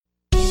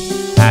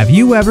Have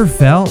you ever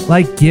felt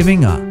like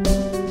giving up,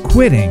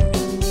 quitting,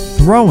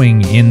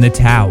 throwing in the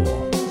towel?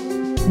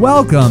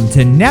 Welcome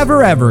to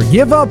Never Ever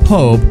Give Up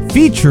Hope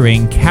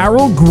featuring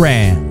Carol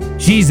Graham.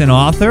 She's an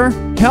author,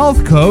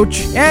 health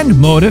coach, and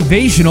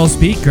motivational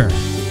speaker.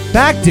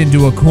 Backed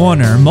into a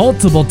corner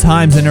multiple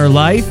times in her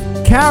life,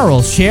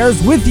 Carol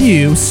shares with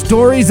you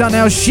stories on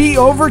how she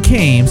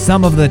overcame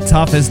some of the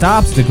toughest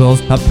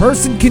obstacles a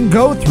person can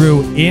go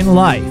through in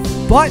life,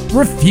 but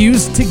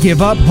refused to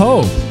give up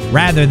hope.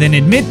 Rather than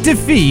admit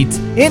defeat,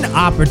 an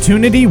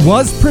opportunity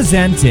was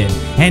presented,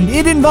 and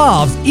it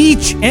involves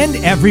each and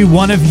every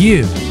one of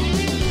you.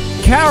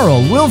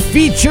 Carol will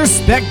feature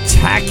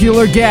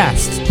spectacular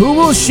guests who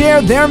will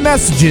share their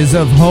messages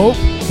of hope,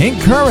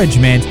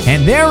 encouragement,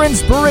 and their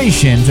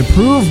inspiration to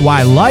prove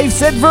why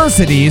life's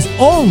adversities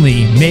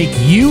only make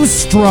you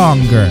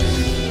stronger.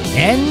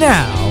 And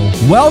now,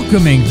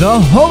 welcoming the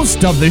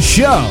host of the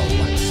show,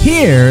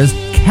 here's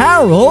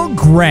Carol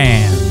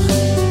Graham.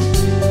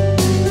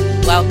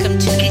 Welcome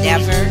to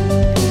Never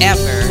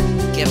Ever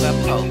Give Up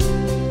Hope.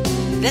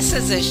 This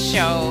is a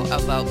show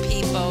about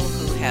people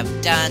who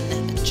have done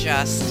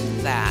just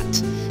that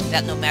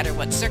no matter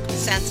what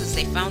circumstances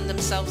they found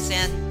themselves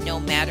in, no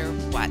matter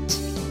what,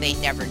 they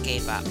never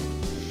gave up.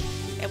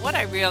 And what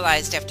I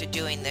realized after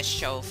doing this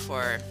show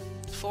for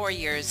 4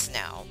 years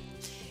now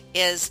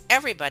is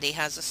everybody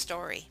has a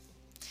story.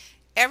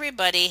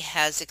 Everybody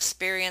has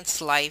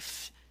experienced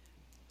life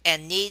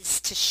and needs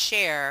to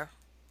share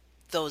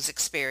those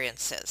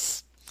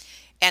experiences.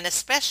 And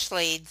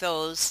especially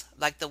those,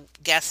 like the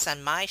guests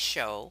on my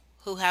show,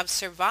 who have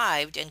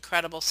survived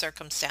incredible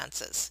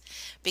circumstances.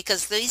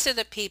 Because these are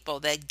the people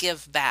that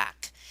give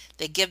back.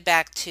 They give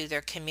back to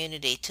their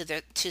community,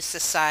 to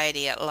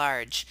society at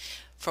large,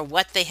 for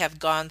what they have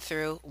gone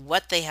through,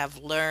 what they have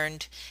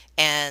learned,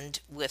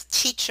 and with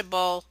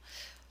teachable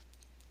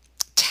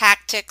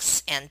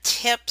tactics and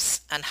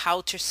tips on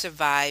how to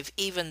survive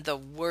even the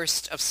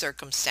worst of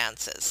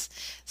circumstances.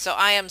 So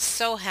I am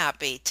so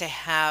happy to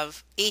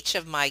have each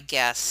of my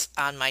guests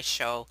on my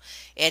show.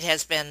 It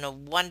has been a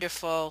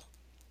wonderful,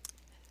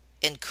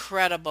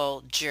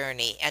 incredible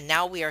journey, and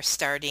now we are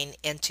starting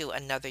into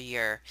another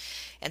year.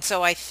 And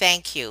so I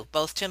thank you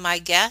both to my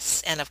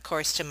guests and of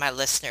course to my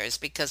listeners,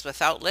 because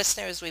without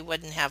listeners we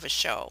wouldn't have a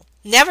show.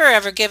 Never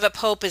Ever Give Up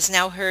Hope is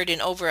now heard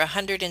in over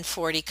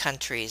 140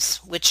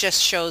 countries, which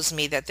just shows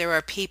me that there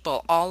are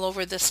people all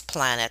over this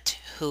planet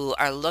who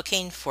are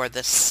looking for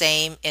the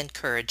same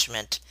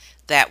encouragement,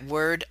 that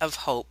word of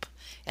hope.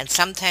 And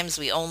sometimes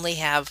we only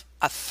have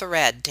a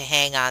thread to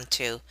hang on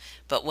to,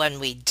 but when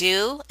we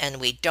do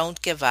and we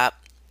don't give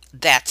up,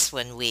 that's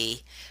when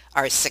we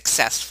are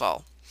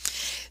successful.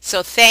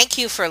 So thank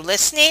you for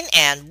listening,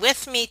 and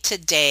with me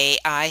today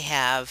I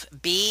have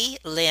B.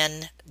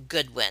 Lynn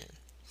Goodwin.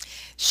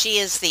 She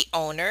is the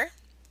owner,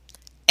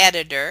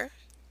 editor,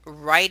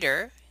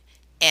 writer,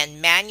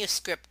 and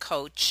manuscript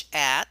coach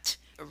at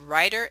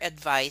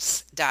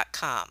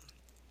writeradvice.com.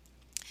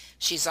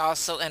 She's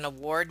also an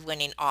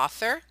award-winning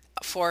author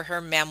for her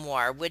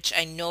memoir, which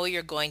I know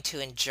you're going to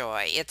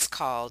enjoy. It's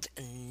called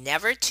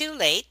Never Too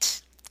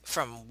Late,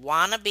 From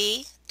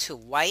Wannabe to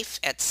Wife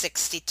at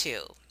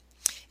 62.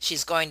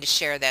 She's going to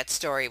share that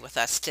story with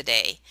us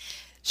today.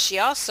 She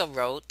also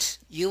wrote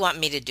You Want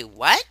Me to Do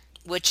What?,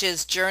 which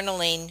is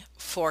journaling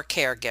for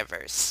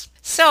caregivers.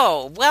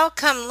 So,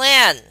 welcome,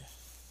 Lynn.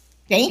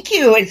 Thank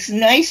you. It's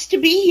nice to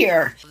be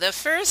here. The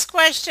first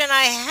question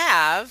I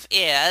have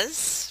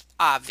is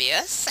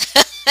obvious,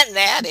 and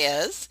that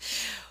is,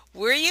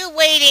 were you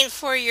waiting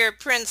for your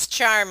Prince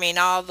Charming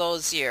all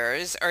those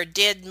years, or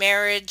did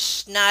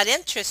marriage not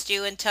interest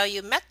you until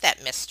you met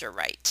that Mr.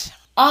 Right?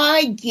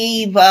 I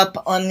gave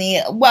up on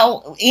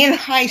in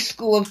high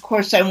school, of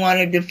course, I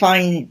wanted to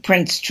find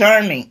Prince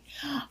Charming,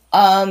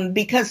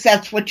 because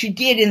that's what you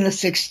did in the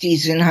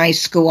 60s in high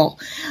school.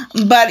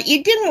 But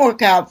it didn't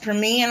work out for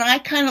me, and I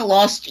kind of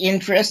lost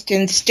interest.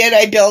 Instead,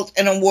 I built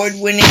an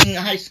award-winning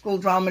high school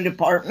drama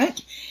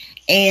department,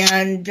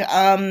 and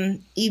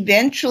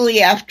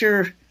eventually,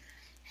 after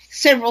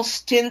several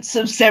stints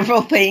of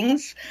several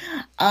things,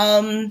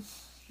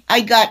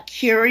 I got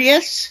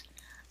curious.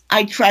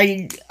 I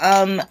tried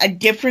a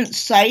different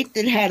site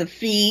that had a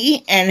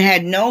fee and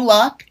had no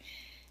luck.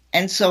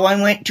 And so I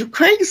went to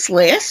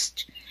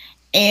Craigslist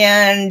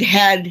and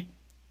had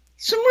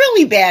some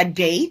really bad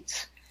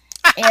dates.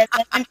 And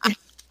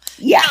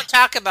You don't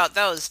talk about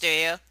those, do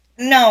you?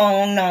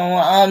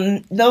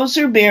 No. Those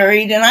are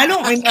buried, and I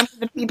don't remember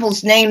the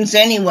people's names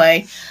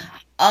anyway.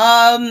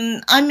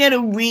 I met a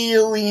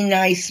really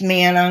nice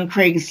man on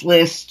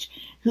Craigslist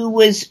who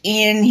was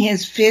in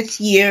his 5th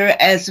year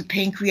as a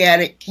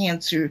pancreatic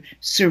cancer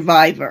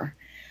survivor.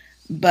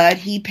 But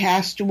he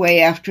passed away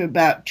after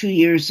about 2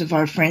 years of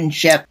our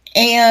friendship.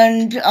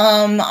 And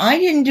I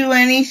didn't do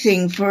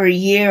anything for a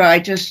year. I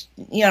just,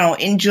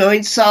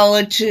 enjoyed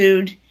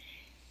solitude.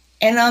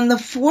 And on the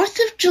 4th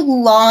of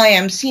July,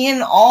 I'm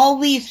seeing all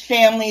these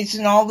families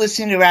and all this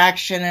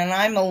interaction, and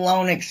I'm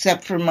alone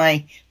except for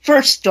my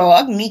first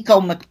dog, Miko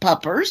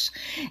McPuppers.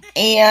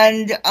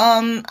 And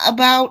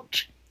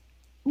about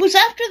was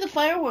after the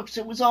fireworks.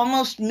 It was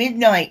almost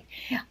midnight.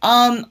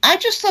 I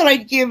just thought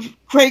I'd give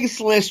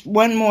Craigslist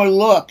one more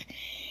look.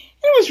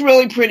 It was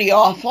really pretty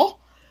awful,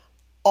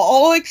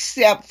 all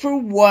except for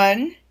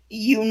one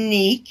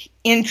unique,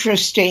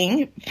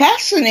 interesting,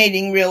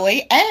 fascinating,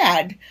 really,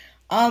 ad.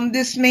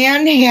 This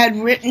man had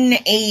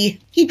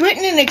he'd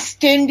written an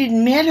extended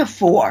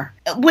metaphor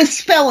with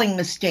spelling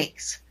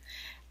mistakes.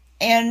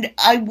 And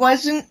I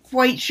wasn't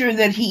quite sure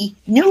that he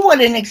knew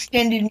what an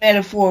extended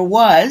metaphor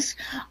was,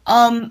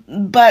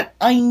 but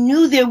I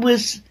knew there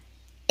was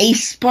a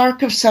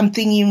spark of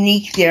something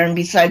unique there. And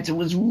besides, it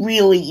was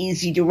really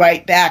easy to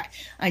write back.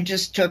 I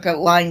just took it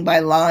line by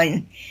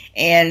line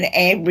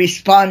and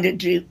responded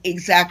to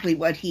exactly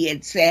what he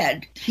had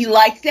said. He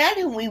liked that,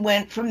 and we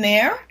went from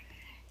there.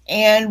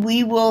 And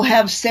we will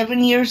have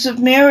 7 years of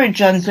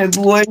marriage on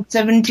February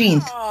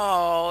 17th.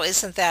 Oh,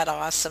 isn't that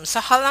awesome? So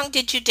how long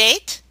did you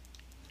date?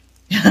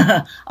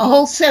 A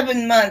whole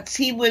 7 months.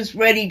 He was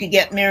ready to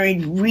get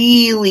married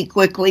really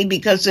quickly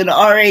because at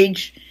our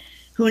age,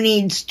 who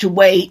needs to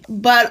wait?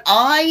 But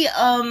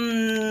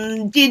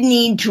I did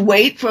need to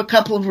wait for a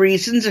couple of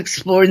reasons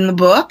explored in the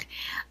book.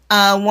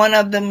 One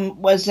of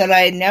them was that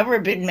I had never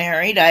been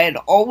married. I had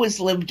always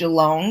lived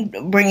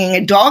alone. Bringing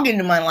a dog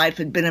into my life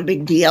had been a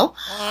big deal.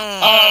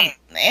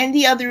 And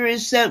the other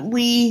is that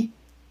we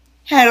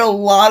had a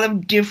lot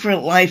of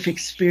different life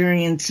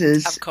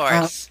experiences. Of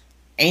course.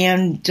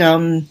 And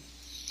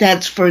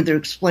that's further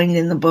explained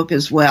in the book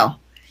as well.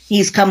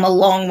 He's come a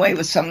long way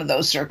with some of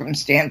those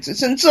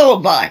circumstances, and so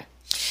have I.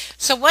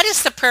 So what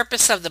is the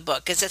purpose of the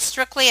book? Is it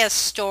strictly a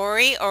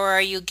story, or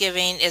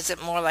is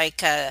it more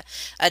like a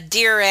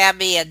Dear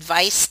Abby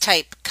advice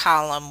type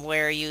column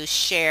where you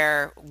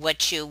share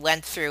what you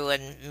went through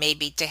and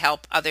maybe to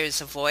help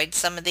others avoid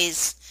some of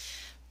these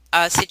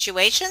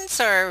situations?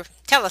 Or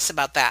tell us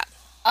about that.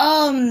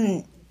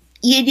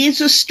 It is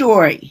a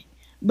story,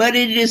 but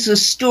it is a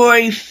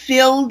story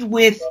filled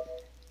with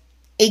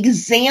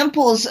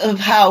examples of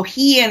how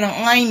he and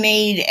I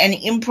made an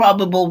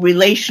improbable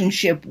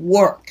relationship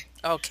work.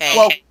 Okay.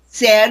 What we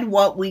said,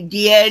 what we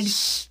did,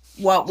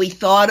 what we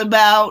thought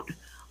about,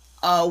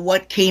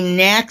 what came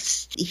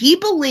next. He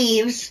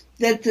believes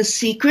that the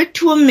secret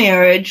to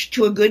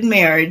a good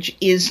marriage,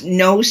 is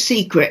no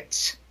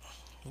secrets.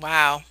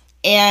 Wow.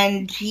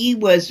 And he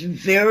was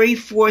very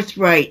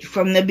forthright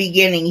from the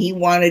beginning. He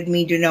wanted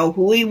me to know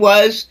who he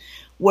was,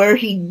 where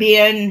he'd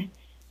been,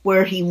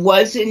 where he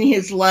was in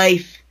his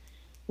life,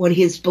 what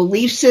his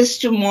belief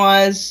system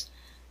was.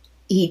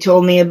 He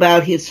told me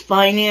about his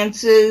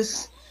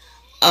finances.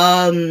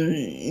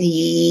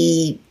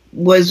 He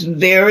was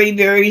very,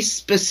 very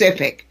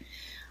specific.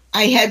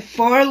 I had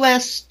far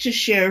less to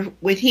share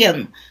with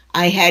him.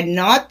 I had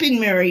not been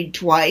married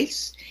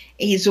twice.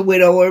 He's a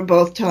widower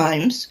both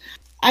times.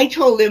 I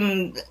told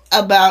him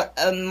about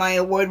my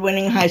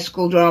award-winning high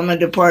school drama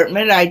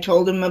department. I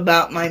told him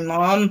about my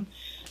mom,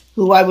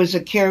 who I was a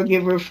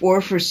caregiver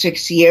for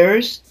 6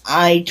 years.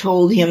 I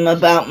told him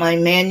about my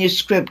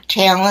manuscript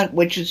talent,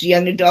 which is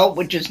young adult,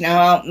 which is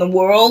now out in the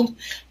world.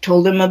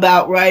 Told him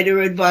about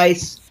writer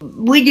advice.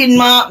 We did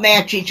not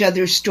match each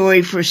other's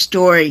story for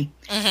story.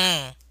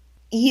 Mm-hmm.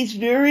 He's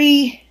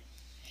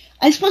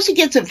I suppose he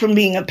gets it from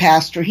being a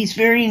pastor. He's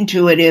very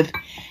intuitive.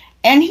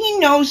 And he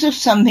knows if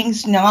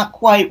something's not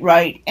quite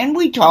right, and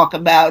we talk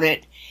about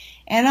it.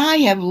 And I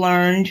have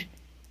learned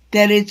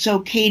that it's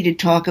okay to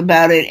talk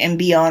about it and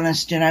be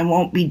honest, and I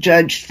won't be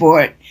judged for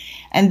it.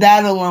 And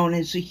that alone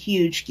is a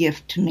huge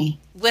gift to me.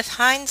 With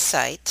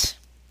hindsight,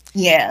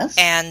 yes,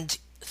 and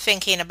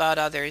thinking about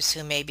others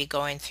who may be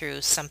going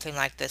through something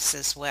like this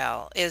as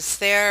well, is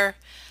there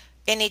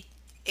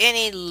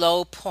any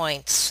low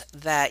points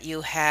that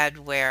you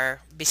had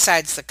where,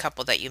 besides the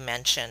couple that you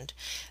mentioned,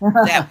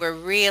 that were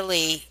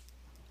really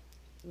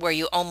where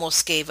you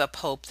almost gave up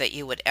hope that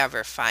you would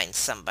ever find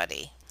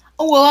somebody?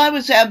 Oh, well, I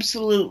was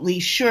absolutely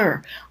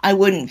sure I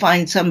wouldn't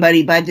find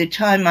somebody by the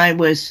time I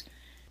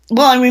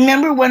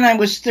remember when I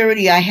was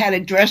 30, I had a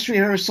dress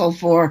rehearsal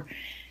for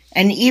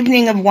an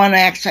evening of one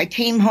act. I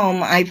came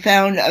home, I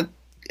found a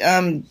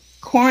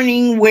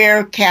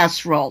Corningware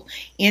casserole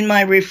in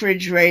my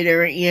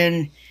refrigerator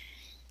in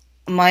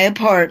my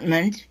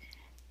apartment,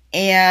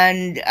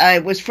 and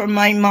it was from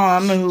my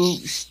mom, who,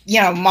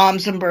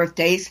 moms and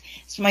birthdays.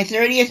 It's my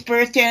 30th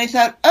birthday, and I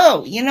thought,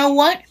 oh, you know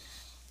what?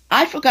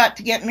 I forgot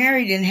to get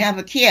married and have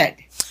a kid.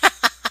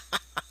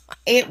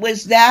 It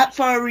was that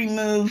far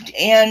removed,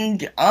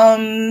 and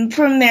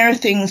from there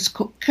things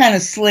kind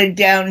of slid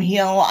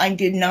downhill. I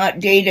did not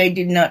date. I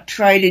did not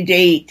try to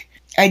date.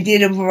 I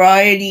did a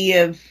variety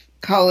of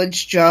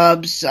college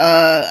jobs.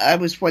 I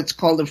was what's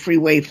called a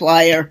freeway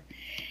flyer.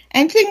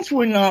 And things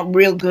were not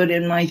real good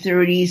in my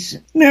 30s.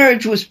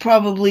 Marriage was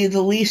probably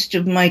the least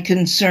of my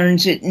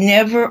concerns. It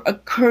never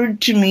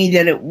occurred to me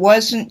that it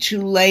wasn't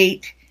too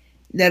late,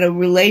 that a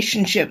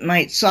relationship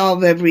might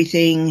solve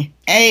everything.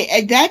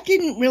 That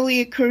didn't really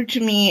occur to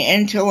me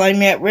until I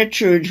met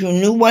Richard, who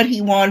knew what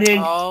he wanted.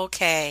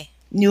 Okay.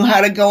 Knew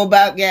how to go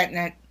about getting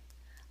it.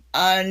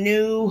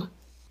 Knew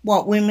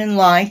what women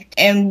liked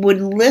and would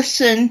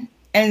listen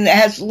and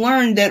has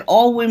learned that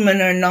all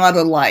women are not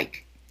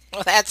alike.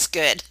 Well, that's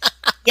good.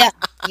 Yeah.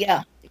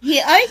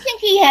 I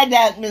think he had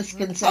that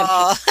misconception.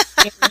 Oh.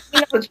 He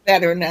knows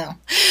better now.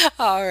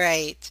 All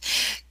right.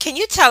 Can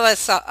you tell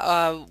us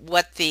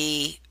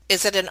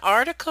is it an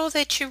article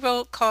that you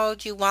wrote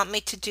called You Want Me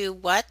to Do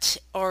What?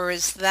 Or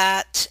is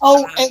that...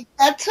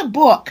 That's a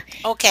book.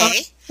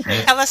 Okay.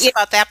 Tell us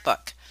about that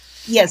book.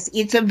 Yes,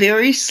 it's a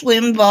very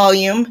slim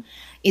volume.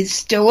 It's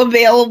still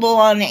available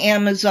on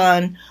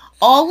Amazon.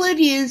 All it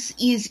is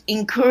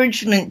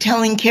encouragement,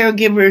 telling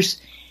caregivers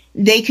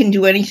they can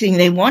do anything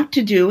they want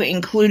to do,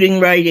 including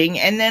writing.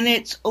 And then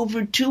it's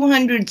over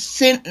 200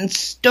 sentence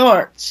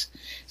starts,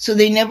 so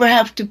they never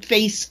have to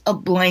face a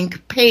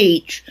blank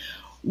page.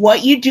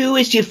 What you do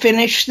is you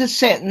finish the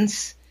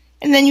sentence,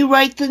 and then you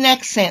write the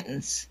next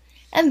sentence,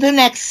 and the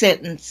next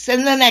sentence,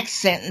 and the next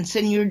sentence,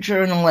 and you're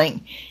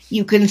journaling.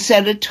 You can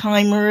set a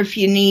timer if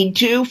you need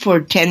to for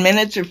 10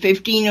 minutes or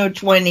 15 or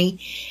 20.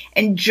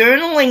 And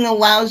journaling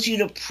allows you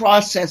to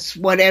process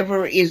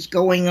whatever is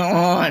going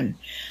on.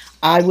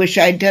 I wish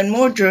I'd done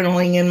more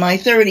journaling in my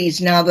 30s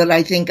now that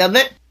I think of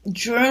it.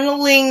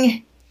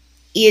 Journaling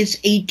is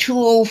a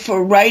tool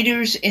for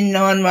writers and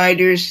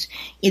non-writers.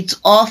 It's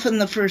often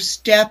the first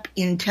step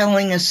in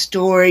telling a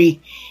story.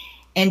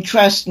 And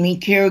trust me,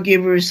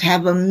 caregivers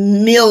have a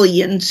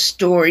million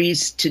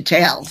stories to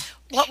tell.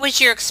 What was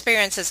your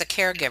experience as a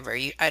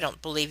caregiver? I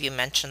don't believe you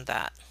mentioned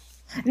that.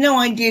 No,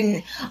 I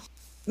didn't.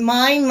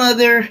 My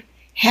mother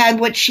had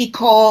what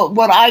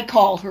I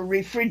call her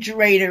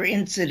refrigerator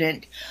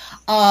incident.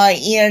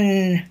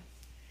 In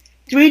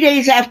 3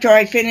 days after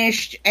I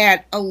finished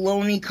at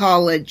Ohlone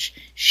College,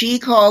 she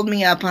called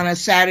me up on a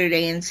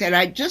Saturday and said,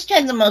 I just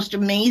had the most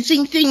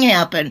amazing thing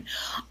happen.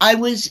 I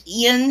was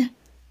in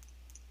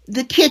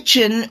the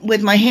kitchen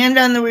with my hand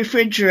on the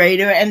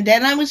refrigerator, and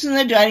then I was in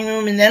the dining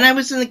room, and then I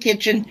was in the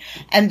kitchen,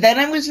 and then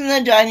I was in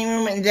the dining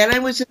room, and then I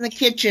was in the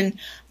kitchen,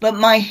 but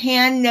my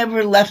hand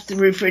never left the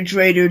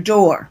refrigerator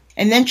door.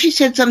 And then she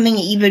said something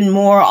even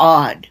more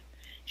odd.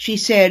 She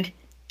said,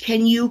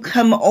 can you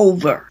come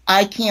over?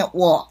 I can't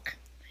walk.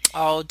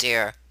 Oh,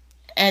 dear.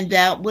 And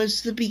that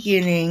was the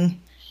beginning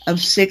of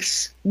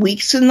 6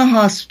 weeks in the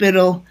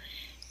hospital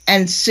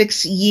and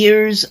 6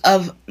 years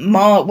of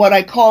what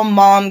I call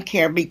mom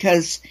care,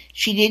 because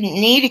she didn't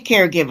need a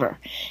caregiver.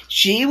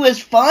 She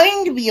was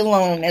fine to be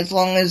alone as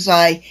long as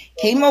I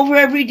came over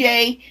every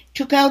day,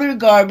 took out her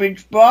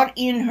garbage, brought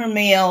in her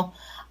mail,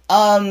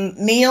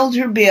 mailed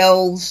her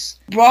bills,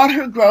 brought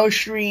her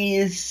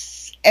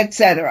groceries,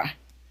 etc.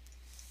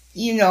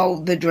 You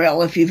know the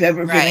drill if you've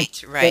ever been.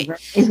 Right.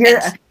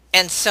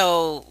 And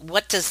so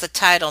what does the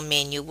title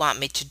mean, You Want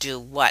Me to Do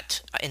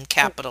What, in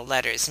capital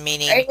letters?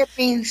 Meaning? It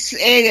means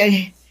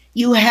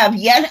you have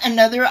yet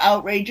another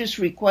outrageous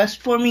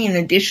request for me in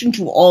addition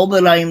to all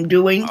that I am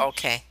doing.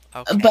 Okay.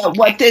 But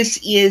what this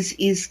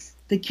is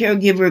the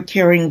caregiver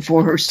caring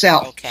for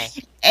herself. Okay.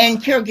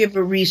 And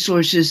caregiver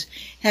resources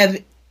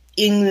have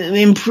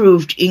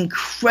improved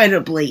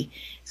incredibly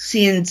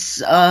since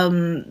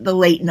the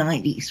late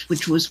 90s,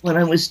 which was when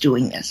I was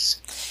doing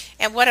this.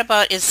 And what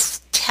about,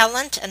 is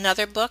Talent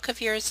another book of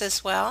yours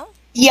as well?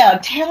 Yeah,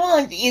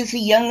 Talent is a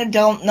young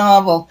adult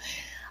novel.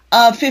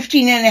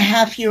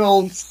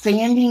 15-and-a-half-year-old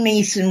Sandy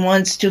Mason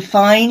wants to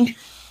find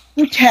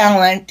her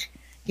talent,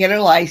 get her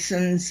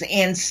license,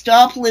 and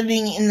stop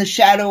living in the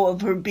shadow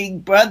of her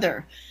big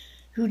brother,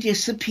 who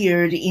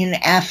disappeared in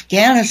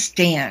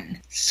Afghanistan.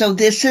 So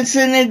this is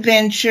an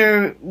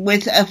adventure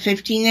with a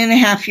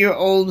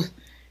 15-and-a-half-year-old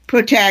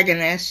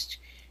protagonist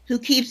who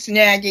keeps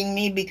nagging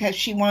me because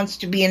she wants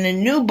to be in a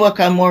new book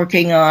I'm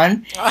working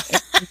on.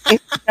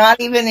 It's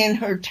not even in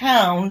her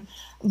town,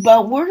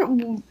 but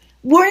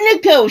we're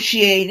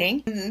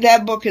negotiating.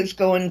 That book is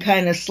going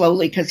kind of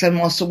slowly because I'm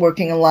also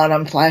working a lot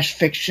on flash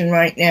fiction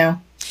right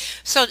now.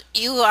 So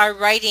you are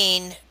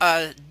writing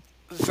a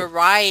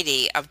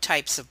variety of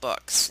types of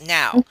books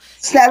now.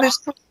 That is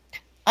correct.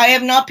 I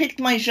have not picked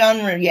my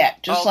genre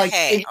yet.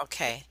 Okay.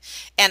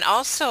 And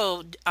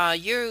also,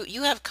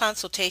 you have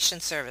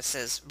consultation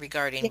services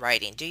regarding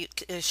writing. Do you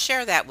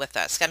share that with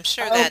us? I'm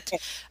sure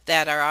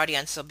that our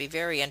audience will be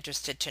very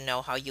interested to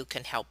know how you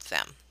can help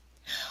them.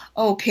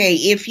 Okay,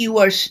 if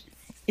you're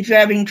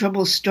having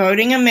trouble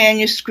starting a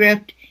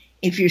manuscript,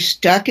 if you're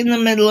stuck in the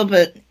middle of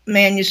a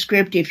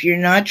manuscript, if you're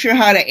not sure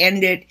how to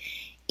end it,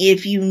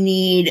 if you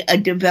need a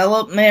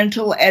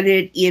developmental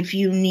edit, if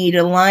you need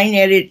a line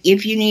edit,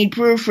 if you need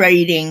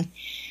proofreading,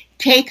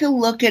 take a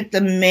look at the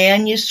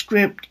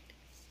manuscript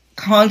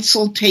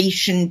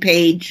consultation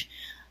page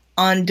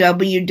on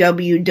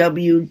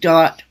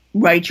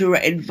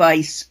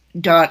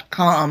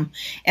www.writeradvice.com.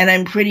 And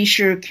I'm pretty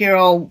sure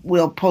Carol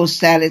will post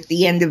that at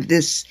the end of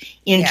this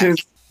interview.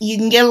 Yes. You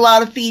can get a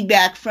lot of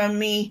feedback from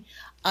me.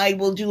 I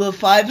will do a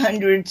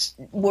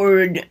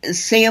 500-word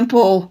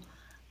sample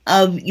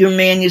of your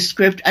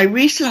manuscript. I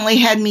recently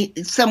had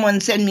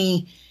someone send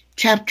me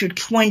chapter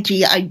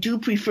 20. I do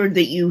prefer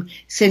that you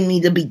send me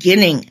the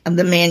beginning of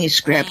the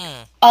manuscript.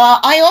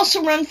 I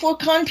also run 4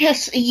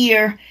 contests a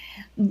year.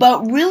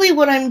 But really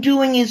what I'm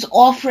doing is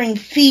offering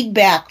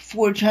feedback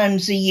 4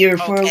 times a year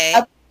for Okay.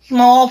 a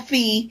small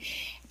fee,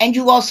 and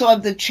you also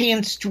have the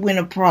chance to win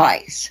a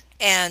prize.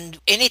 And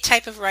any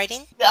type of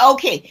writing?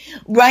 Okay,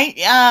 right.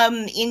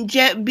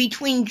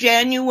 Between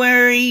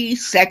January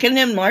 2nd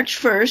and March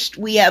 1st,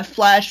 we have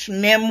Flash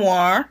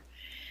Memoir.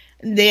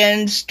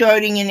 Then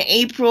starting in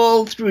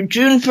April through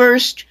June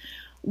 1st,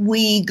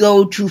 we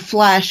go to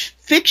Flash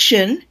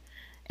Fiction.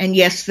 And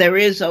yes, there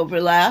is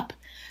overlap.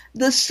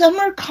 The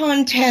summer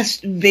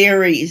contest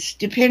varies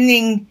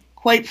depending,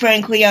 quite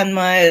frankly, on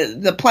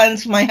the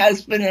plans my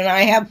husband and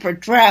I have for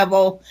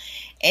travel.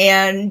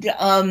 And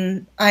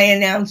I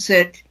announce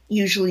it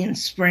usually in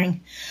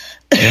spring.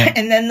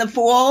 And then the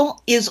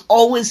fall is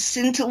always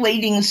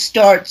scintillating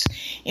starts,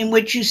 in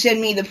which you send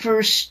me the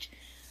first,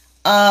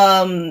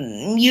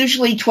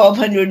 usually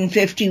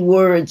 1,250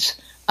 words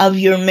of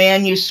your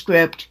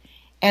manuscript.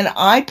 And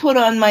I put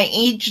on my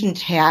agent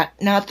hat,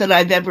 not that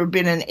I've ever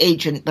been an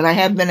agent, but I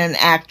have been an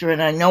actor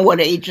and I know what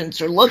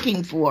agents are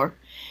looking for.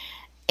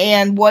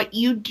 And what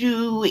you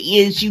do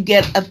is you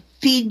get a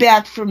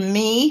feedback from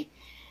me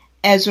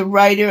as a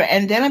writer,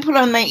 and then I put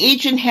on my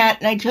agent hat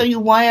and I tell you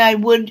why I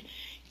would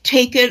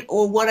take it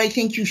or what I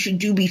think you should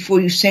do before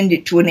you send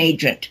it to an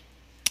agent.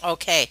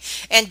 Okay.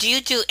 And do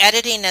you do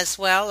editing as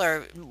well,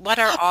 or what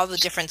are all the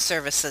different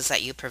services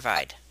that you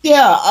provide?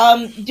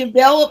 Yeah,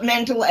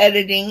 developmental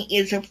editing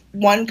is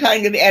one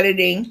kind of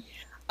editing,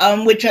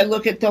 which I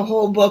look at the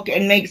whole book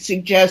and make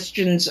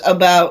suggestions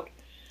about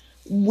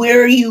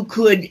where you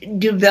could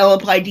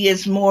develop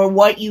ideas more,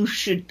 what you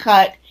should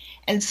cut,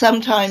 and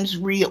sometimes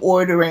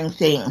reordering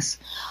things.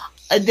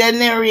 Then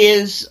there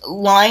is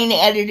line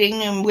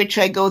editing, in which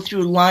I go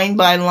through line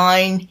by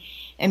line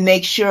and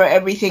make sure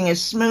everything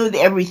is smooth,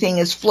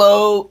 everything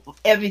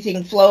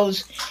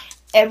flows,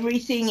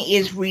 everything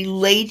is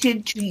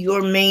related to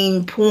your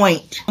main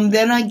point. And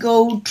then I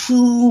go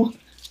to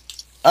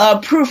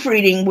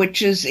proofreading,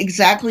 which is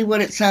exactly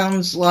what it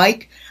sounds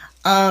like.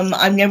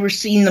 I've never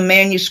seen the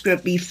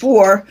manuscript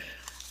before,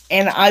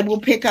 and I will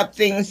pick up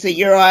things that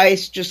your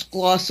eyes just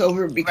gloss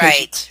over because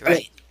Right.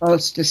 you're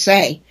supposed to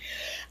say.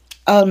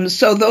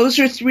 So those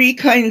are 3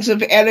 kinds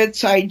of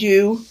edits I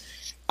do.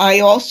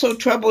 I also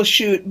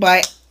troubleshoot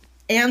by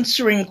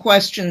answering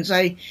questions.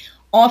 I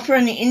offer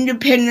an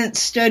independent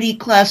study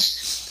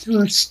class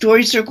through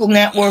Story Circle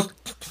Network,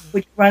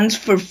 which runs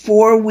for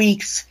 4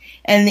 weeks.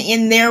 And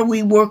in there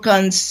we work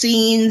on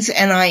scenes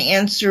and I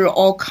answer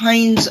all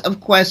kinds of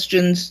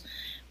questions,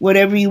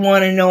 whatever you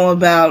want to know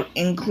about,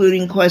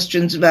 including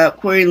questions about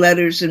query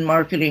letters and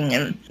marketing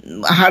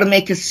and how to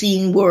make a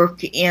scene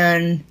work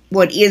and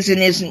what is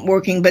and isn't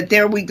working. But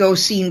there we go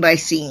scene by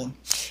scene.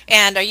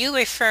 And are you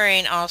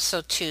referring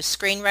also to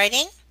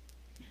screenwriting?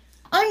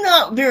 I'm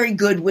not very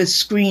good with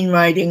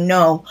screenwriting,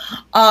 no.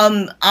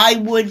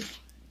 I would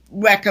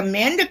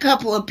recommend a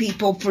couple of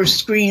people for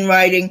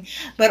screenwriting,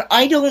 but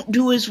I don't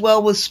do as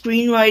well with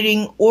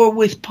screenwriting or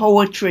with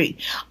poetry.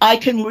 I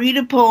can read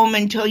a poem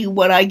and tell you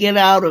what I get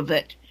out of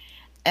it.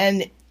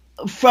 And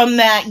from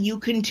that, you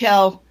can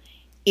tell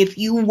if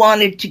you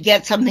wanted to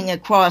get something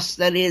across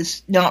that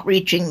is not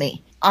reaching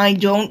me. I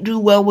don't do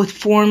well with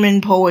form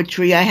in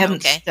poetry. I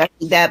haven't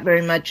studied that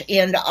very much.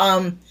 And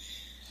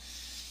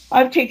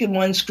I've taken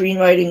one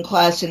screenwriting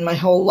class in my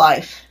whole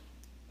life.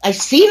 I've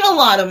seen a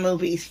lot of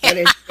movies, but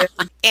it's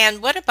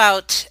And what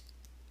about,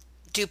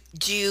 do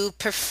you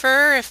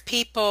prefer if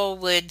people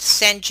would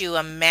send you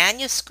a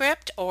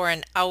manuscript or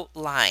an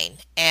outline?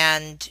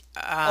 And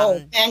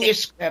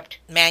manuscript.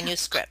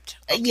 Manuscript.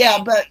 Okay.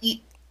 Yeah,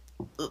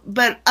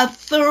 but a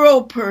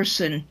thorough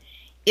person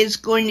is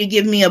going to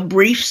give me a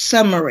brief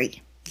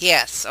summary.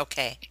 Yes,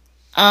 okay.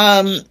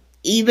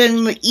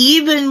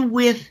 Even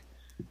with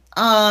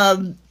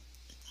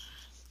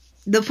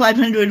the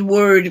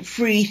 500-word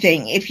free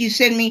thing, if you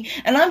send me,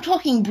 and I'm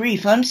talking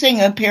brief, I'm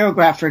saying a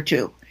paragraph or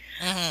 2,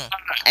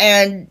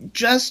 and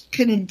just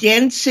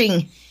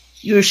condensing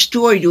your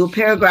story to a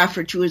paragraph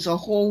or 2 is a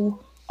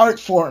whole art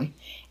form.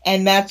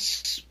 And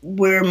that's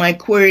where my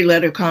query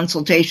letter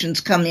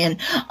consultations come in.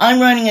 I'm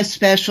running a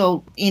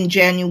special in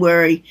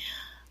January,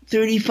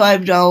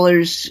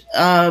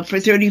 $35. For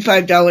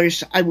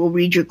 $35, I will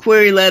read your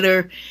query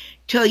letter,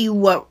 tell you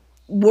what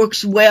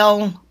works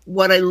well,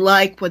 what I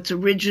like, what's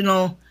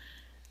original,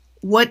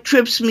 what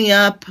trips me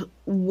up,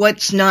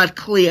 what's not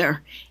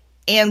clear.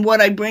 And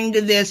what I bring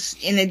to this,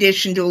 in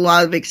addition to a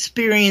lot of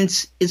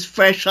experience, is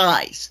fresh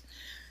eyes.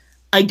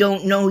 I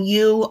don't know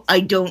you.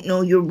 I don't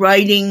know your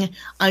writing.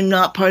 I'm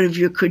not part of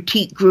your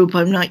critique group.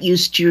 I'm not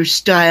used to your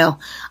style.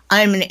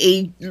 I'm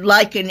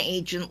like an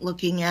agent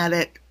looking at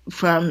it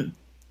from,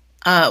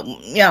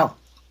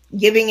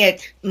 giving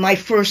it my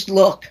first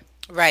look.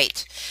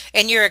 Right.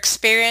 And your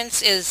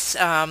experience is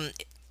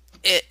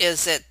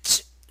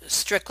it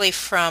strictly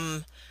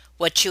from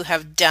what you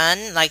have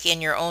done, like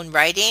in your own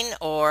writing,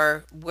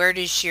 or where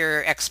does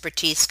your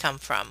expertise come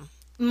from?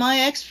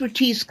 My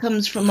expertise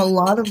comes from a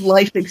lot of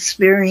life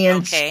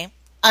experience, Okay.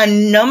 a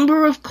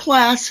number of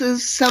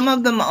classes, some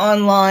of them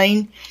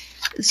online,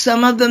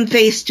 some of them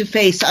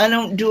face-to-face. I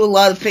don't do a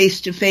lot of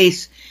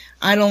face-to-face.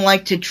 I don't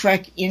like to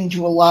trek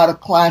into a lot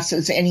of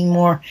classes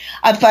anymore.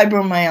 I have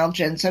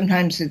fibromyalgia, and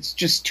sometimes it's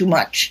just too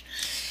much.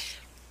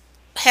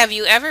 Have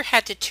you ever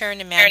had to turn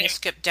a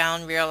manuscript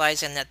down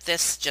realizing that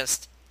this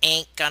just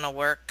ain't gonna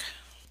work?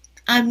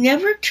 I've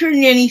never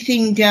turned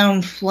anything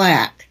down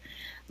flat,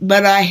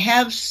 but I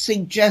have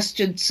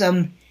suggested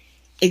some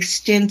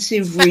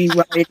extensive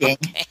rewriting.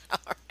 Okay, all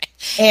right.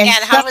 And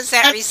And how was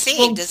that sometimes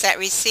received? Is that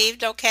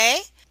received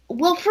okay?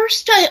 well,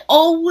 first I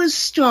always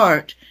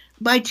start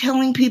by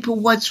telling people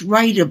what's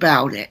right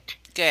about it.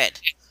 Good.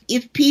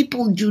 If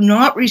people do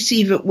not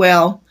receive it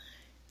well,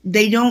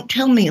 they don't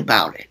tell me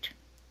about it.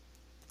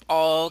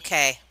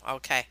 Okay.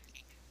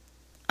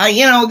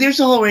 There's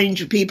a whole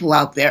range of people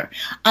out there.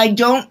 I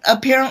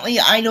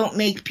don't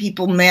make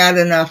people mad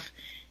enough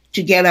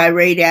to get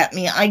irate at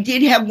me. I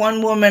did have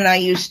one woman I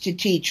used to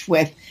teach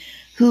with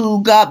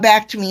who got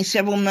back to me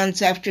several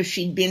months after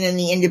she'd been in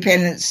the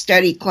independent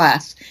study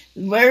class.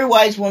 Very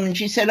wise woman.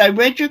 She said, I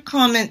read your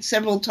comments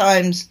several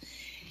times,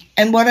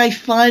 and what I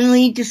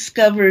finally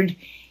discovered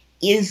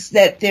is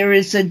that there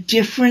is a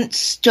different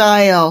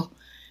style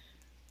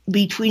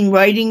between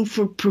writing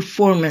for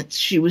performance.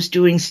 She was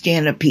doing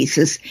stand-up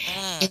pieces,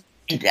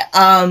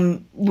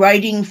 and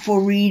writing for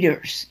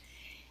readers.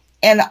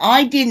 And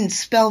I didn't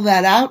spell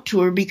that out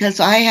to her because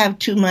I have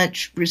too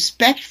much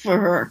respect for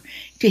her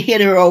to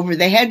hit her over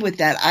the head with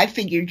that. I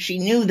figured she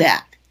knew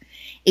that.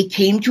 It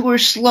came to her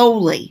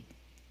slowly.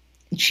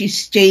 She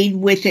stayed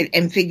with it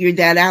and figured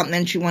that out, and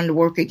then she wanted to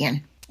work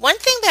again. One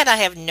thing that I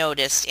have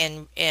noticed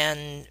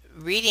in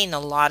reading a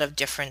lot of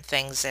different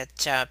things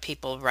that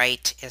people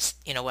write is,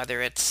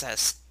 whether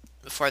it's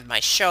for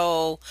my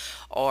show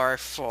or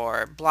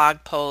for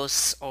blog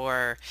posts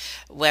or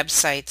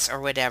websites or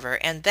whatever,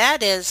 and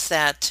that is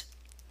that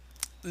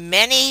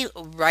many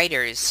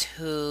writers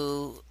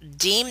who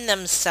deem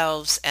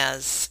themselves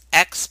as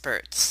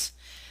experts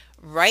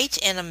write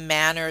in a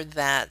manner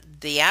that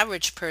the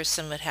average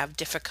person would have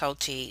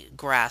difficulty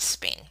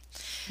grasping.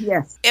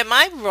 Yes. Am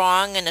I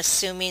wrong in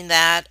assuming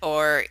that,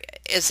 or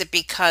is it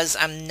because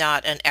I'm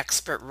not an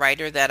expert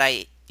writer that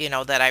I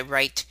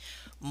write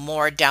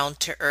more down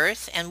to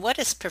earth? And what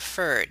is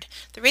preferred?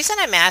 The reason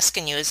I'm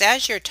asking you is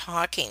as you're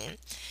talking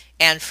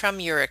and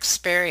from your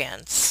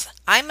experience,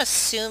 I'm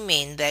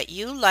assuming that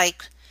you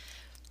like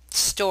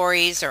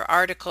stories or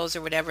articles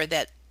or whatever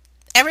that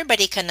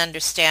everybody can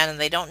understand and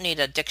they don't need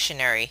a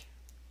dictionary.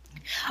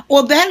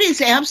 Well, that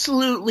is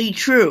absolutely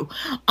true.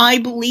 I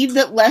believe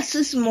that less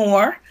is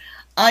more.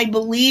 I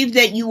believe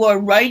that you are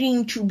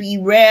writing to be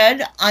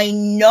read. I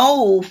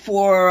know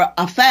for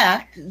a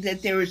fact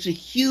that there is a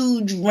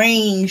huge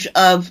range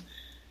of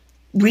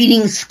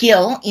reading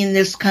skill in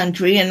this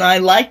country, and I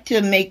like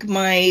to make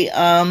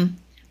my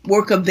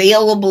work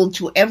available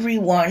to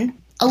everyone.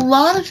 A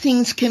lot of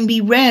things can be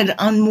read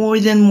on more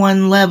than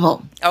one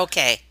level.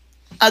 Okay.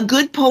 A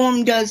good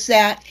poem does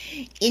that.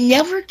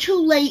 Never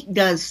Too Late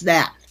does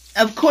that.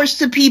 Of course,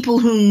 the people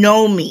who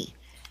know me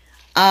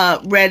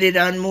read it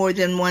on more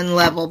than one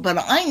level, but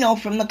I know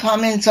from the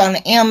comments on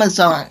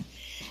Amazon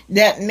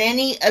that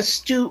many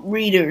astute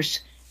readers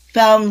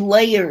found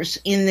layers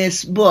in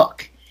this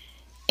book.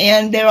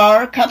 And there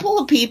are a couple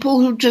of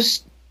people who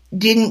just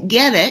didn't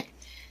get it.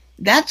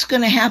 That's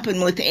going to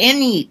happen with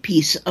any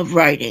piece of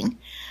writing.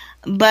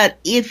 But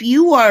if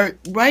you are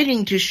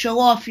writing to show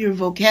off your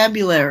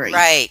vocabulary,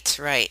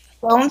 right,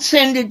 don't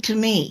send it to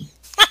me.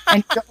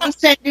 And don't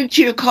send it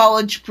to your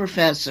college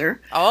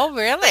professor. Oh,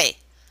 really?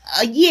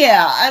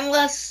 Yeah,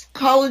 unless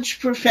college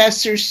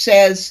professor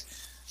says,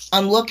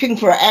 I'm looking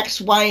for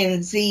X, Y,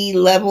 and Z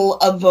level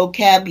of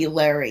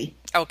vocabulary.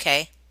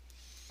 Okay.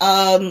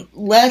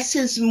 Less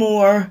is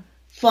more.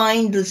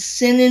 Find the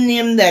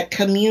synonym that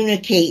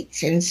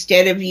communicates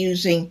instead of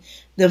using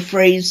the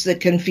phrase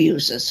that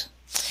confuses.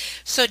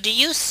 So do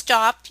you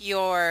stop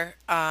your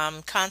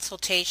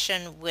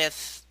consultation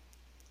with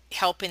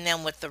helping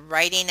them with the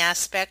writing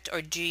aspect,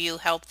 or do you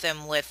help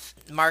them with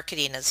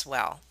marketing as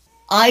well?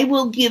 I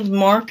will give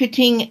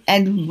marketing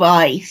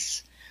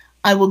advice.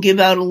 I will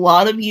give out a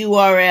lot of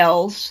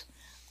URLs.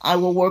 I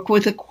will work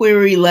with a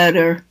query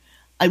letter.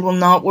 I will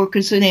not work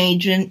as an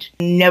agent.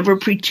 Never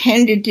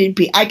pretended to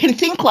be. I can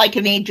think like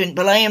an agent,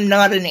 but I am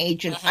not an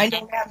agent. I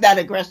don't have that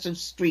aggressive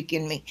streak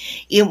in me.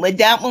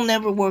 That will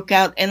never work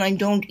out, and I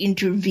don't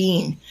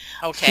intervene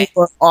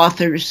for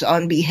authors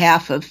on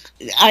behalf of.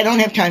 I don't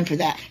have time for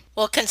that.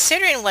 Well,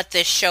 considering what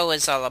this show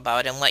is all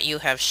about and what you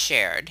have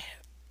shared,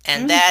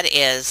 and that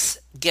is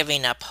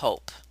giving up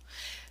hope.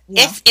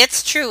 Yeah.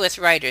 It's true with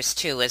writers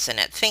too, isn't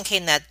it?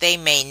 Thinking that they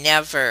may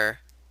never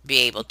be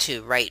able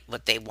to write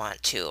what they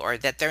want to, or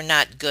that they're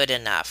not good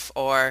enough,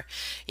 or,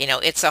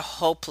 it's a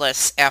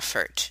hopeless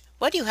effort.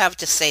 What do you have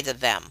to say to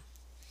them?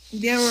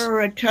 There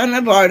are a ton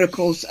of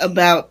articles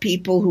about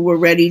people who were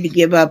ready to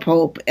give up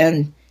hope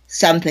and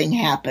something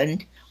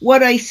happened.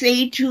 What I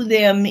say to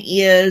them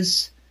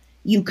is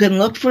you can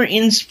look for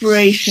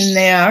inspiration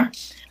there,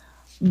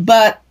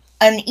 but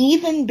an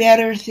even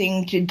better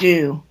thing to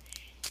do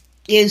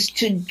is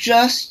to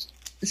just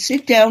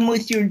sit down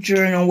with your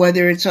journal,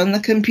 whether it's on the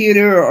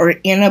computer or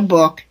in a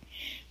book,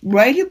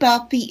 Write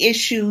about the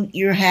issue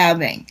you're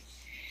having.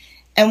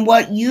 And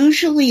what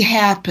usually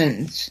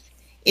happens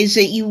is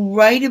that you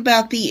write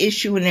about the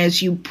issue, and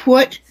as you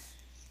put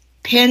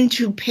pen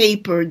to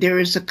paper, there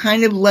is a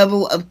kind of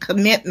level of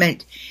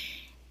commitment,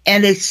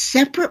 and a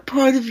separate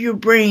part of your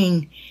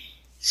brain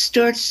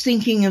starts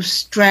thinking of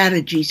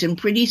strategies, and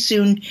pretty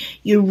soon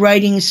you're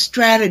writing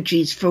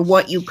strategies for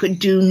what you could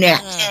do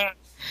next.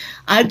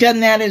 I've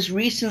done that as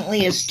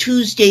recently as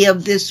Tuesday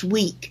of this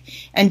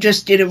week and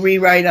just did a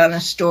rewrite on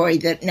a story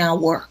that now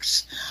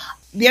works.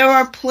 There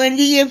are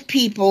plenty of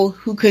people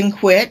who can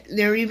quit.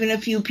 There are even a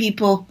few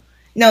people,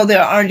 no,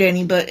 there aren't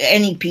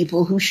any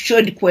people who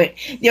should quit.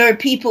 There are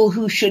people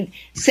who should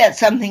set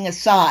something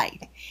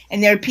aside,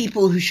 and there are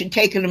people who should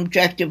take an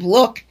objective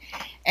look,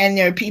 and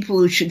there are people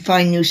who should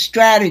find new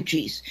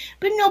strategies.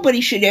 But nobody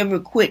should ever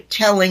quit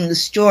telling the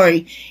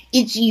story.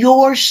 It's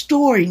your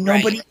story.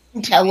 Nobody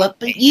can tell it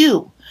but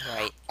you.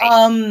 Right.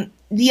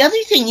 The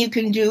other thing you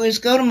can do is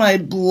go to my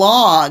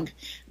blog,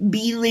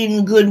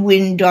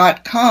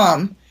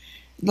 BeLynGoodwin.com.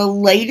 The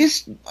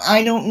latest,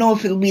 I don't know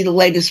if it'll be the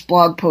latest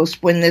blog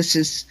post when this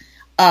is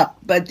up,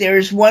 but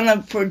there's one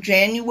up for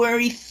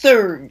January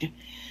 3rd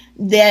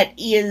that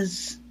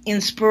is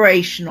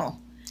inspirational.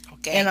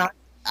 Okay. And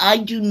I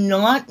do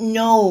not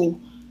know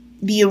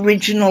the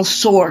original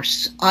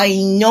source. I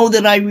know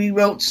that I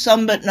rewrote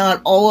some, but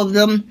not all of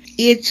them.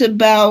 It's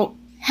about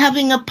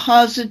having a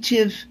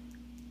positive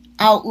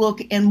outlook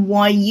and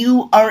why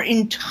you are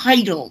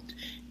entitled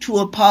to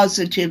a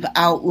positive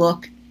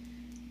outlook.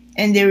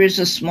 And there is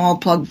a small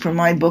plug for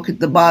my book at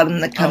the bottom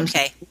that comes.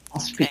 Okay.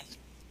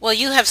 Well,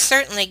 you have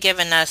certainly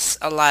given us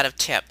a lot of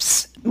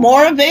tips.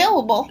 More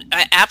available.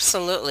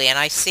 Absolutely, and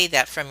I see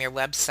that from your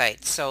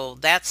website. So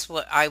that's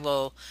what I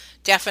will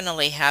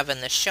definitely have in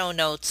the show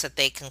notes, that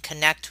they can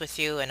connect with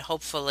you, and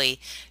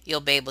hopefully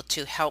you'll be able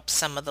to help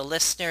some of the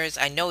listeners.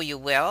 I know you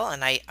will,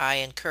 and I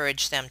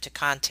encourage them to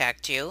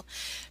contact you,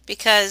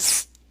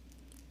 because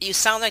you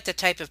sound like the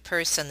type of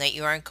person that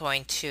you aren't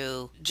going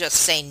to just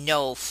say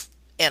no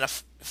in a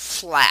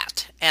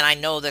flat. And I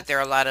know that there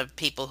are a lot of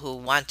people who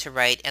want to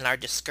write and are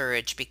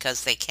discouraged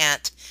because they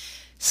can't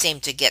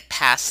seem to get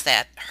past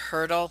that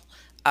hurdle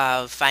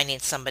of finding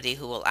somebody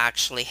who will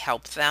actually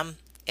help them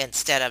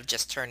instead of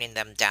just turning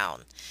them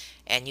down.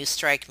 And you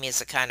strike me as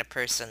the kind of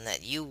person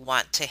that you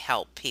want to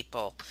help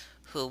people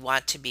who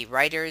want to be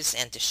writers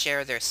and to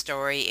share their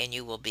story, and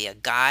you will be a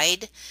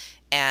guide.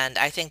 And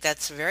I think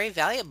that's very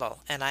valuable,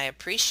 and I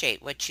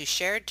appreciate what you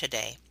shared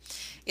today.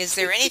 Is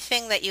there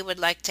anything that you would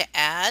like to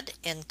add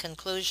in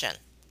conclusion?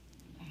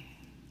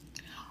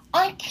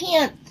 I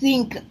can't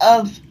think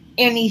of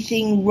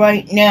anything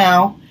right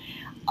now.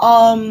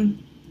 I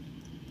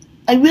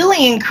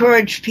really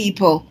encourage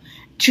people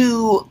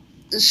to,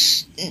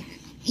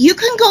 you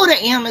can go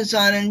to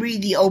Amazon and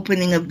read the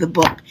opening of the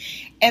book,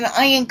 and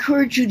I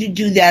encourage you to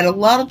do that. A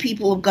lot of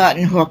people have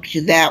gotten hooked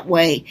that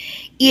way.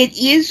 It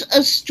is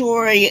a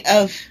story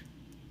of,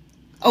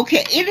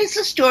 it is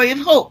a story of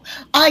hope.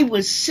 I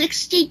was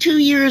 62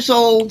 years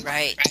old.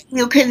 Right.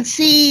 You can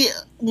see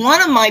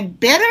one of my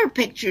better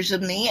pictures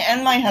of me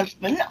and my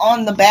husband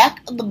on the back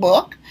of the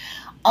book.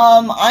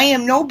 I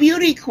am no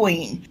beauty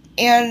queen,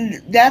 and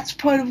that's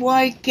part of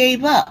why I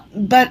gave up.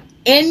 But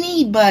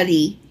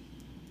anybody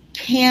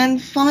can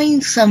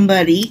find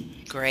somebody.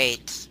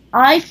 Great.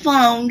 I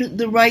found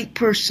the right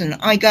person.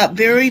 I got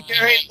very,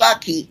 very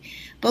lucky.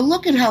 But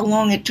look at how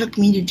long it took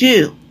me to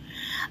do.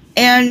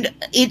 And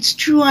it's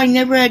true, I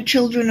never had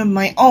children of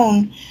my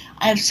own.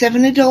 I have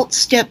 7 adult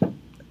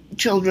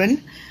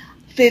stepchildren.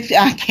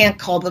 I can't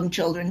call them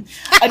children.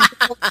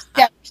 Adult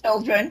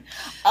stepchildren.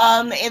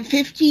 And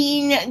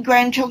 15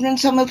 grandchildren,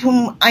 some of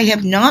whom I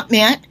have not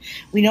met.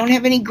 We don't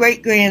have any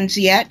great-grands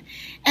yet.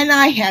 And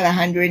I had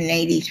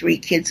 183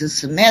 kids a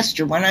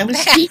semester when I was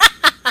teaching.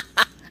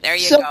 There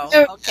you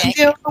go.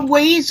 There are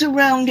ways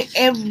around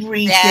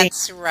everything.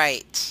 That's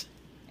right.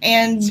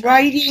 And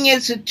writing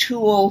is a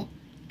tool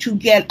to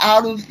get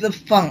out of the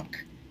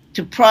funk,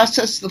 to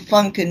process the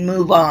funk and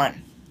move on.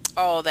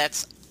 Oh,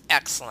 that's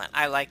excellent.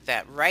 I like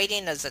that.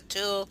 Writing as a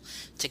tool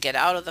to get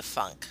out of the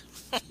funk.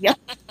 Yep.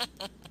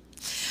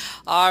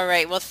 All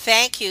right. Well,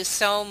 thank you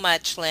so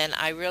much, Lynn.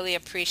 I really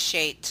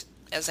appreciate,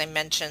 as I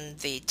mentioned,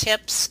 the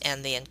tips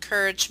and the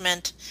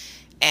encouragement,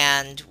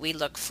 and we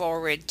look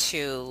forward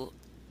to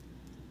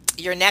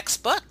your next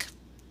book.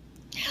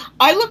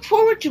 I look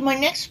forward to my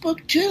next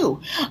book,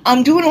 too.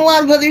 I'm doing a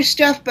lot of other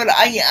stuff, but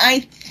I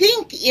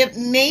think it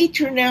may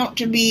turn out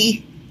to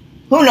be,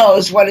 who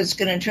knows what it's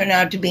going to turn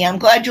out to be. I'm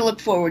glad you look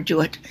forward to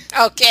it.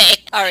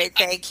 Okay. All right.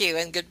 Thank you,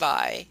 and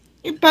goodbye.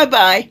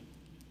 Bye-bye.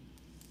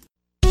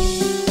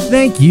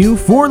 Thank you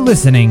for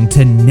listening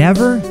to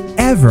Never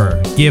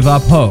Ever Give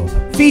Up Hope,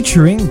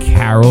 featuring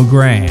Carol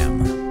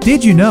Graham.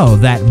 Did you know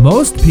that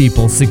most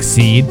people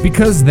succeed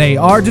because they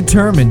are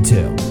determined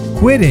to?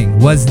 Quitting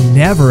was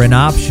never an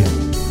option.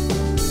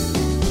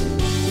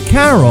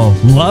 Carol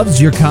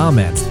loves your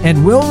comments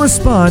and will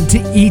respond to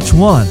each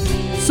one.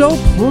 So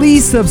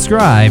please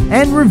subscribe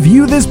and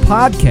review this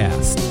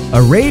podcast.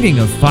 A rating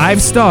of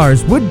 5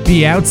 stars would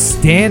be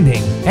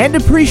outstanding and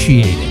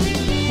appreciated.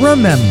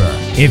 Remember,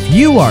 if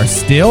you are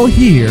still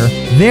here,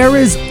 there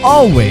is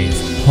always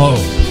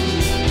hope.